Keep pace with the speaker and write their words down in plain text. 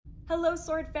Hello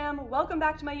Sword Fam, welcome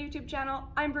back to my YouTube channel.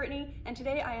 I'm Brittany, and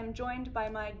today I am joined by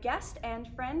my guest and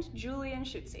friend, Julian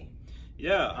Schuetze.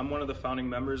 Yeah, I'm one of the founding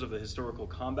members of the Historical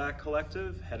Combat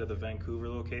Collective, head of the Vancouver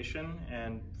location,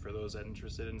 and for those that are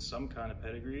interested in some kind of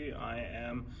pedigree, I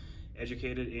am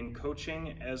educated in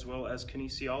coaching as well as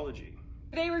kinesiology.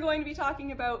 Today we're going to be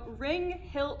talking about ring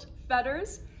hilt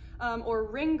fetters, or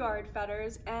ring guard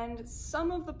fetters, and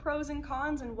some of the pros and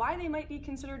cons and why they might be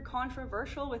considered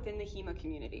controversial within the HEMA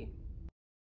community.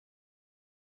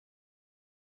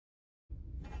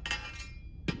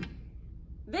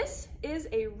 This is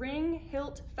a ring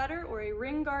hilt fetter or a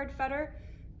ring guard fetter.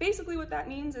 Basically what that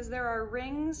means is there are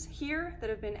rings here that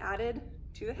have been added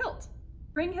to the hilt.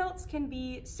 Ring hilts can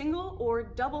be single or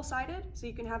double-sided, so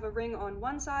you can have a ring on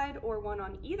one side or one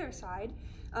on either side.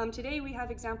 Today we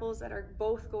have examples that are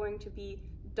both going to be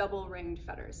double-ringed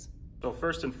fetters. So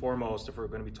first and foremost, if we're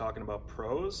going to be talking about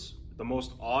pros, the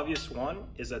most obvious one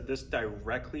is that this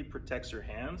directly protects your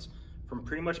hands from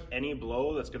pretty much any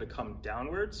blow that's going to come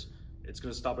downwards. It's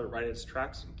going to stop it right at its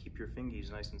tracks and keep your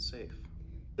fingies nice and safe.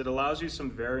 It allows you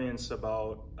some variance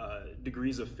about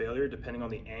degrees of failure depending on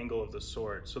the angle of the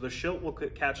sword. So the Hilt will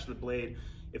catch the blade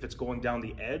if it's going down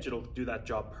the edge, it'll do that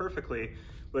job perfectly.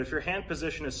 But if your hand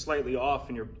position is slightly off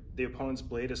and the opponent's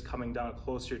blade is coming down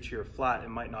closer to your flat, it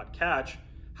might not catch.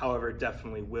 However, it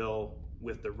definitely will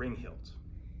with the ring hilt.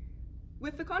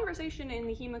 With the conversation in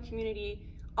the HEMA community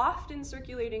often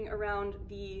circulating around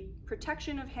the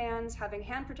protection of hands, having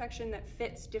hand protection that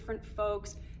fits different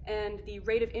folks, and the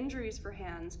rate of injuries for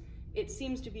hands, it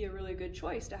seems to be a really good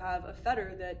choice to have a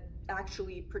fetter that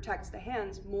actually protects the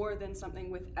hands more than something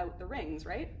without the rings,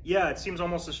 right? Yeah, it seems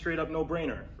almost a straight up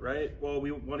no-brainer, right? Well,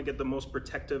 we want to get the most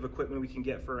protective equipment we can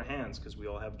get for our hands because we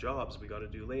all have jobs we got to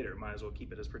do later. Might as well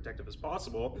keep it as protective as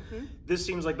possible. This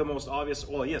seems like the most obvious.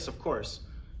 Well, yes, of course.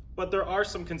 But there are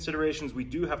some considerations we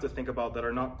do have to think about that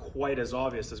are not quite as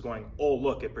obvious as going, oh,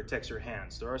 look, it protects your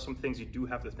hands. There are some things you do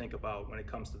have to think about when it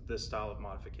comes to this style of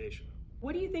modification.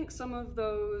 What do you think some of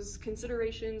those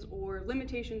considerations or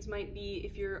limitations might be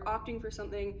if you're opting for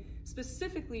something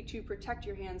specifically to protect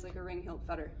your hands like a ring hilt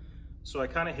fetter? So I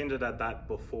kind of hinted at that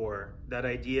before, that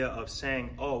idea of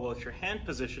saying, oh, well, if your hand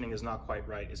positioning is not quite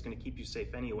right, it's going to keep you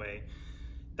safe anyway.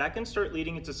 That can start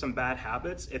leading into some bad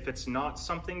habits if it's not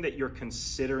something that you're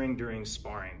considering during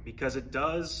sparring, because it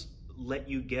does let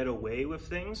you get away with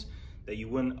things that you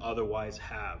wouldn't otherwise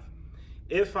have.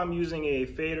 If I'm using a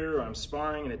fader or I'm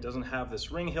sparring and it doesn't have this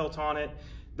ring hilt on it,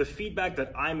 the feedback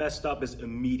that I messed up is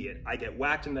immediate. I get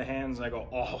whacked in the hands and I go,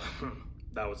 oh,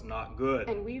 that was not good.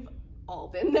 And we've all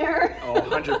been there. Oh,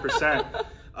 100%.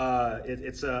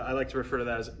 I like to refer to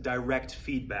that as direct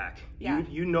feedback. Yeah.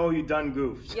 You know you done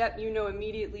goofed. Yep, you know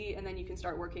immediately, and then you can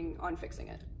start working on fixing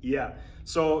it. Yeah.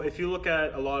 So if you look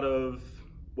at a lot of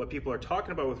what people are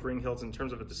talking about with ring hilts in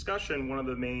terms of a discussion, one of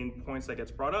the main points that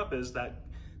gets brought up is that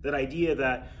idea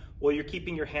that, well, you're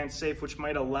keeping your hands safe, which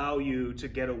might allow you to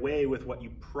get away with what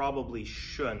you probably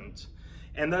shouldn't.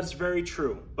 And that's very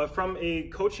true. But from a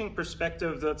coaching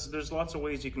perspective, there's lots of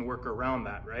ways you can work around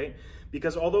that, right?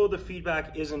 Because although the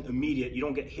feedback isn't immediate, you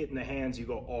don't get hit in the hands, you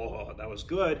go, oh, that was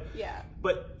good. Yeah.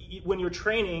 But when you're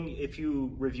training, if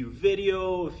you review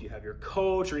video, if you have your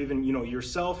coach or even,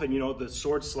 yourself and, the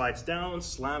sword slides down,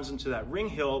 slams into that ring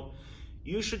hilt,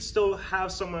 you should still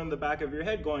have someone in the back of your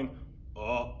head going,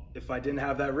 oh, if I didn't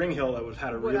have that ring hilt, I would have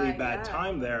had a really bad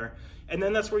time there. And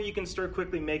then that's where you can start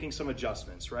quickly making some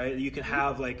adjustments, right? You can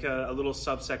have like a little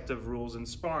subsect of rules in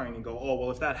sparring and go, oh,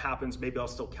 well, if that happens, maybe I'll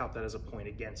still count that as a point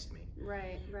against me.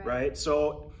 Right?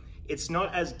 So it's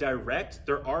not as direct.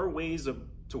 There are ways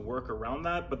to work around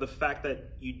that, but the fact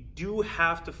that you do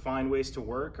have to find ways to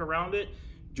work around it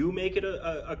do make it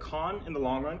a con in the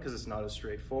long run because it's not as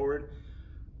straightforward.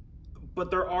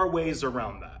 But there are ways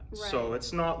around that. Right. So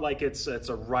it's not like it's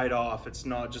a write-off. It's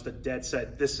not just a dead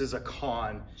set, this is a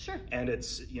con. Sure. And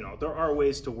it's, there are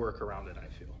ways to work around it, I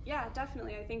feel. Yeah,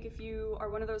 definitely. I think if you are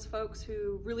one of those folks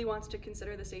who really wants to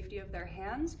consider the safety of their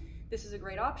hands, this is a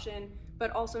great option,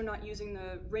 but also not using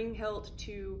the ring hilt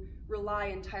to rely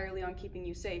entirely on keeping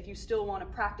you safe. You still want to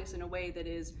practice in a way that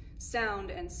is sound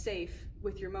and safe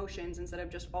with your motions instead of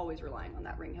just always relying on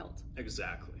that ring hilt.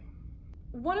 Exactly.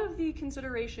 One of the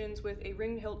considerations with a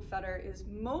ring hilt fetter is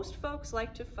most folks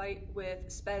like to fight with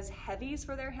spez heavies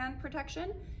for their hand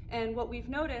protection, and what we've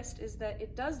noticed is that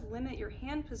it does limit your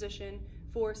hand position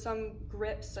for some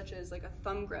grips, such as like a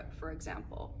thumb grip, for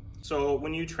example. So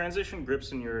when you transition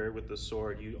grips with the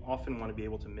sword, you often want to be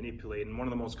able to manipulate, and one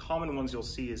of the most common ones you'll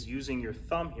see is using your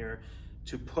thumb here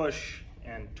to push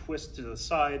and twist to the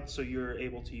side so you're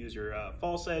able to use your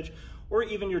false edge or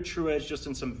even your true edge just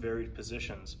in some varied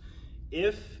positions.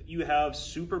 If you have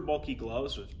super bulky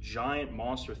gloves with giant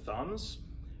monster thumbs,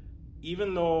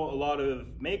 even though a lot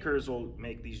of makers will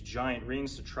make these giant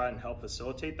rings to try and help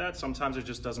facilitate that, sometimes it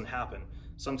just doesn't happen.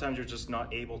 Sometimes you're just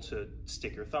not able to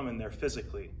stick your thumb in there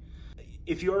physically.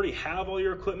 If you already have all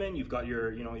your equipment, you've got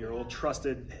your, your old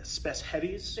trusted Spec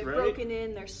Heavies, They're right? broken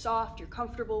in, they're soft, you're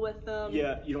comfortable with them.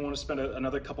 Yeah, you don't want to spend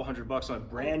another couple $100 on a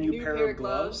brand new pair of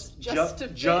gloves just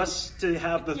to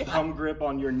have the thumb grip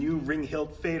on your new ring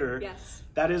hilt fader. Yes.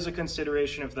 That is a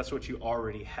consideration if that's what you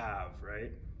already have,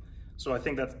 right? So I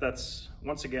think that's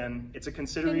once again, it's a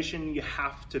consideration you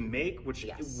have to make, which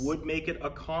would make it a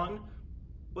con.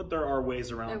 But there are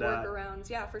ways around that. Workarounds,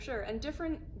 yeah, for sure. And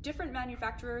different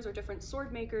manufacturers or different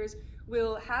sword makers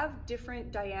will have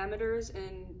different diameters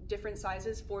and different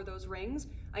sizes for those rings.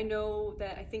 I know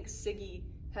that I think Siggy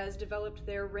has developed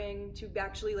their ring to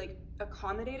actually like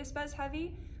accommodate a Spez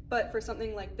Heavy, but for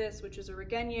something like this, which is a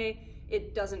Regenier,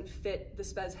 it doesn't fit the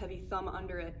Spez Heavy thumb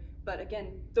under it. But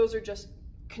again, those are just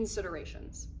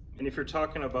considerations. And if you're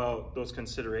talking about those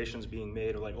considerations being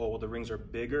made, like, oh, well, the rings are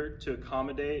bigger to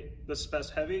accommodate the Spec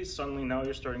Heavy, suddenly now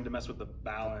you're starting to mess with the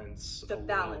balance a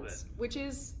little bit. Which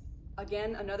is,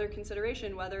 again, another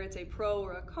consideration. Whether it's a pro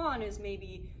or a con is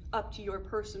maybe up to your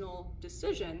personal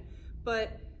decision.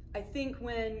 But I think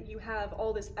when you have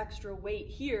all this extra weight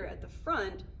here at the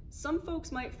front, some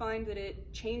folks might find that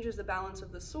it changes the balance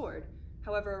of the sword.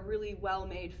 However, a really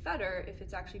well-made fetter, if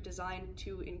it's actually designed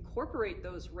to incorporate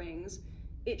those rings,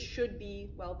 it should be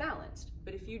well balanced.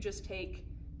 But if you just take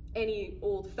any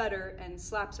old fetter and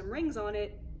slap some rings on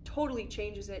it, totally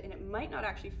changes it, and it might not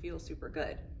actually feel super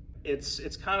good. It's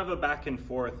kind of a back and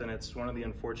forth, and it's one of the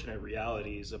unfortunate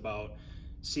realities about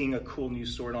seeing a cool new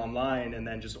sword online and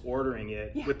then just ordering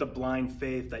it with the blind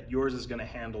faith that yours is going to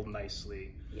handle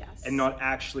nicely. Yes. And not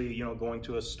actually, going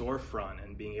to a storefront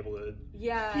and being able to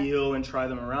feel and try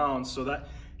them around, so that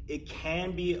it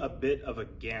can be a bit of a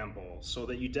gamble, so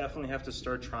that you definitely have to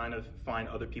start trying to find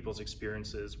other people's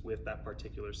experiences with that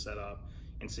particular setup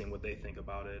and seeing what they think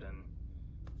about it and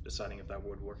deciding if that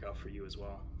would work out for you as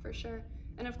well. For sure.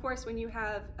 And of course, when you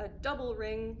have a double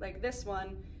ring like this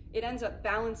one, it ends up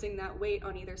balancing that weight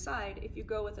on either side. If you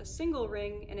go with a single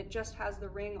ring and it just has the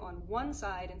ring on one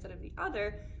side instead of the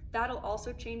other, that'll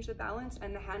also change the balance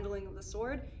and the handling of the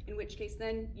sword, in which case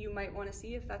then you might want to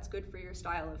see if that's good for your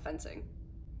style of fencing.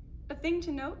 A thing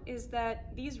to note is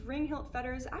that these ring hilt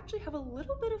fetters actually have a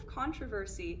little bit of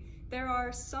controversy. There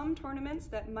are some tournaments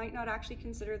that might not actually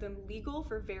consider them legal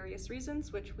for various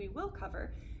reasons, which we will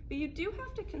cover, but you do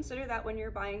have to consider that when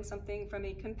you're buying something from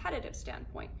a competitive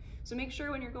standpoint. So make sure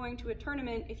when you're going to a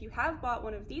tournament, if you have bought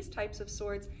one of these types of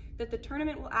swords, that the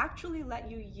tournament will actually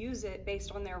let you use it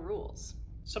based on their rules.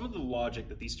 Some of the logic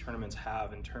that these tournaments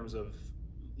have in terms of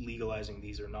legalizing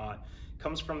these or not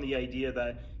comes from the idea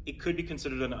that it could be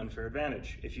considered an unfair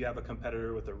advantage. If you have a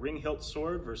competitor with a ring hilt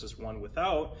sword versus one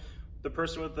without, the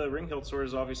person with the ring hilt sword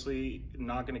is obviously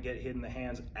not going to get hit in the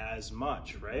hands as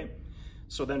much, right?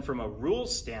 So then from a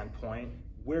rules standpoint,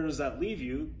 where does that leave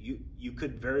you? You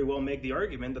could very well make the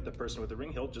argument that the person with the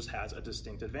ring hilt just has a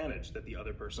distinct advantage that the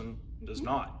other person does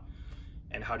not.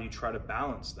 And how do you try to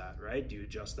balance that, right? Do you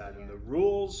adjust that in the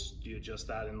rules? Do you adjust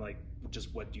that in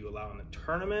just what do you allow in the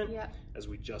tournament? As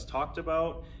we just talked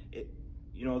about,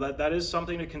 that is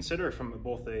something to consider from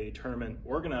both a tournament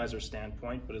organizer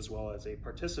standpoint, but as well as a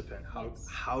participant.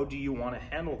 How do you want to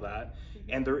handle that?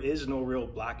 And there is no real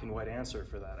black and white answer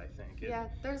for that, I think.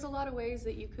 There's a lot of ways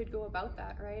that you could go about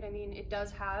that, right? I mean, it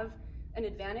does have an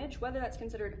advantage, whether that's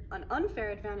considered an unfair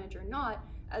advantage or not.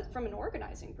 From an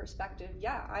organizing perspective,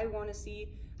 I want to see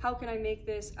how can I make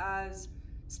this as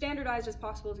standardized as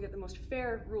possible to get the most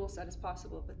fair rule set as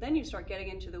possible. But then you start getting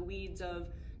into the weeds of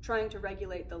trying to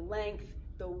regulate the length,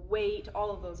 the weight,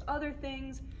 all of those other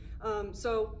things.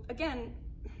 So again,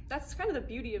 that's kind of the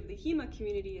beauty of the HEMA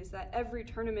community, is that every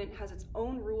tournament has its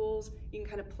own rules. You can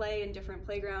kind of play in different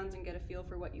playgrounds and get a feel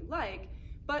for what you like.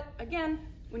 But again,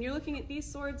 when you're looking at these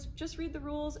swords, just read the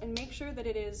rules and make sure that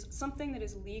it is something that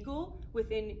is legal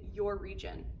within your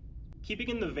region. Keeping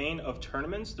in the vein of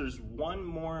tournaments, there's one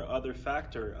more other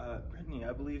factor. Brittany,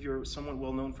 I believe you're somewhat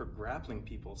well known for grappling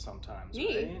people sometimes,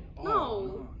 Me? right?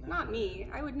 No, not me.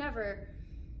 I would never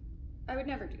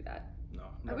do that. No,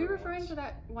 Are we referring to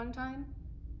that one time?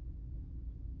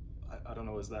 I don't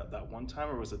know, is that one time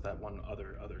or was it that one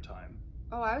other time?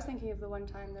 Oh, I was thinking of the one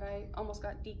time that I almost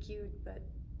got DQ'd, but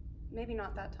maybe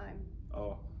not that time.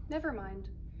 Oh. Never mind.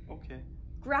 Okay.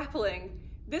 Grappling.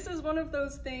 This is one of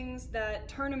those things that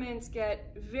tournaments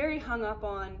get very hung up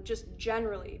on just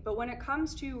generally, but when it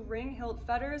comes to ring hilt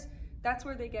fetters, that's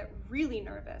where they get really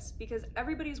nervous, because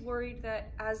everybody's worried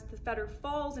that as the fetter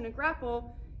falls in a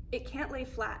grapple, it can't lay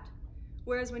flat.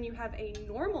 Whereas when you have a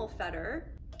normal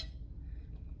fetter,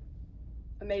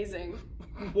 amazing.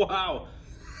 Wow.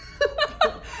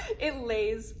 It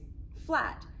lays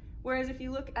flat. Whereas if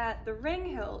you look at the ring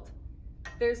hilt,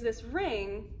 there's this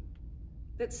ring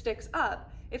that sticks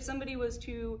up. If somebody was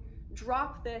to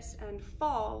drop this and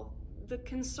fall, the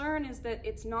concern is that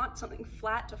it's not something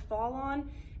flat to fall on,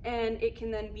 and it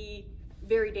can then be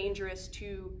very dangerous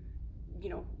to, you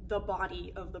know, the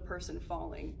body of the person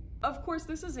falling. Of course,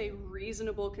 this is a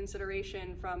reasonable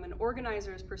consideration from an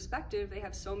organizer's perspective. They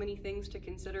have so many things to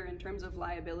consider in terms of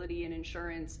liability and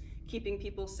insurance, keeping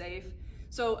people safe.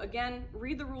 So again,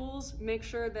 read the rules, make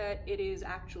sure that it is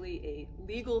actually a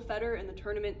legal fetter in the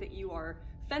tournament that you are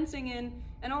fencing in,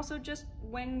 and also just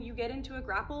when you get into a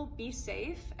grapple, be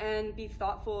safe and be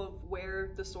thoughtful of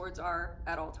where the swords are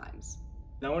at all times.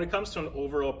 Now, when it comes to an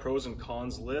overall pros and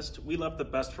cons list, we left the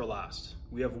best for last.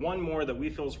 We have one more that we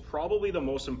feel is probably the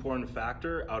most important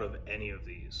factor out of any of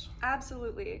these.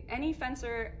 Absolutely. Any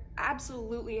fencer,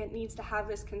 absolutely, it needs to have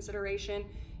this consideration.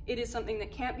 It is something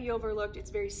that can't be overlooked. It's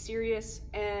very serious,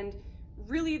 and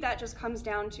really that just comes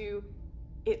down to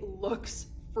it looks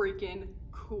freaking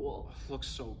cool. It looks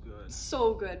so good.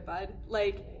 So good, bud.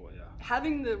 Like, oh, yeah.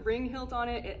 Having the ring hilt on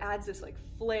it, it adds this like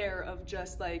flair of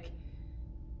just like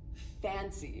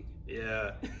fancy.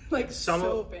 Yeah. Like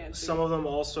so fancy. Fancy. Some of them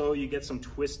also, you get some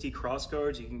twisty cross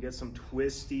guards, you can get some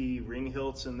twisty ring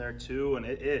hilts in there too, and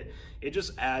it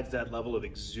just adds that level of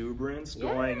exuberance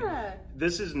going,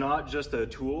 this is not just a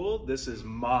tool, this is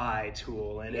my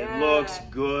tool, and it looks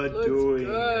good doing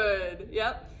good.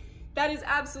 Yep. That is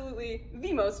absolutely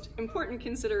the most important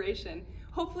consideration.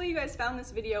 Hopefully you guys found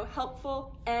this video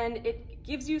helpful and it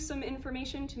gives you some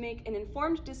information to make an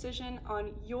informed decision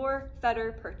on your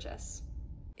fetter purchase.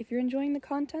 If you're enjoying the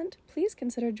content, please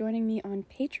consider joining me on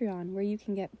Patreon, where you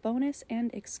can get bonus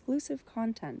and exclusive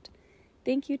content.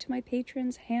 Thank you to my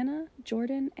patrons Hannah,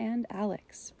 Jordan, and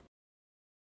Alex.